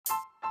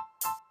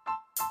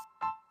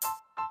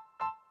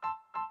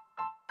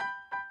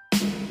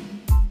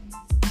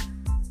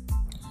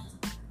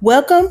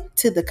Welcome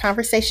to the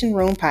Conversation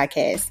Room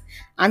podcast.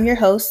 I'm your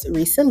host,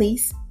 Risa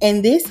Leese,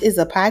 and this is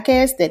a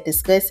podcast that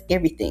discusses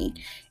everything.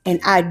 And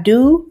I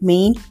do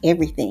mean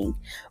everything.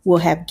 We'll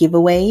have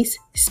giveaways,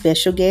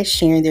 special guests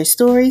sharing their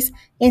stories,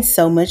 and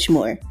so much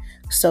more.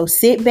 So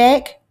sit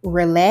back,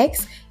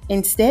 relax,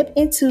 and step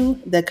into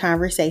the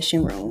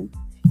conversation room.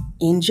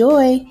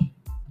 Enjoy.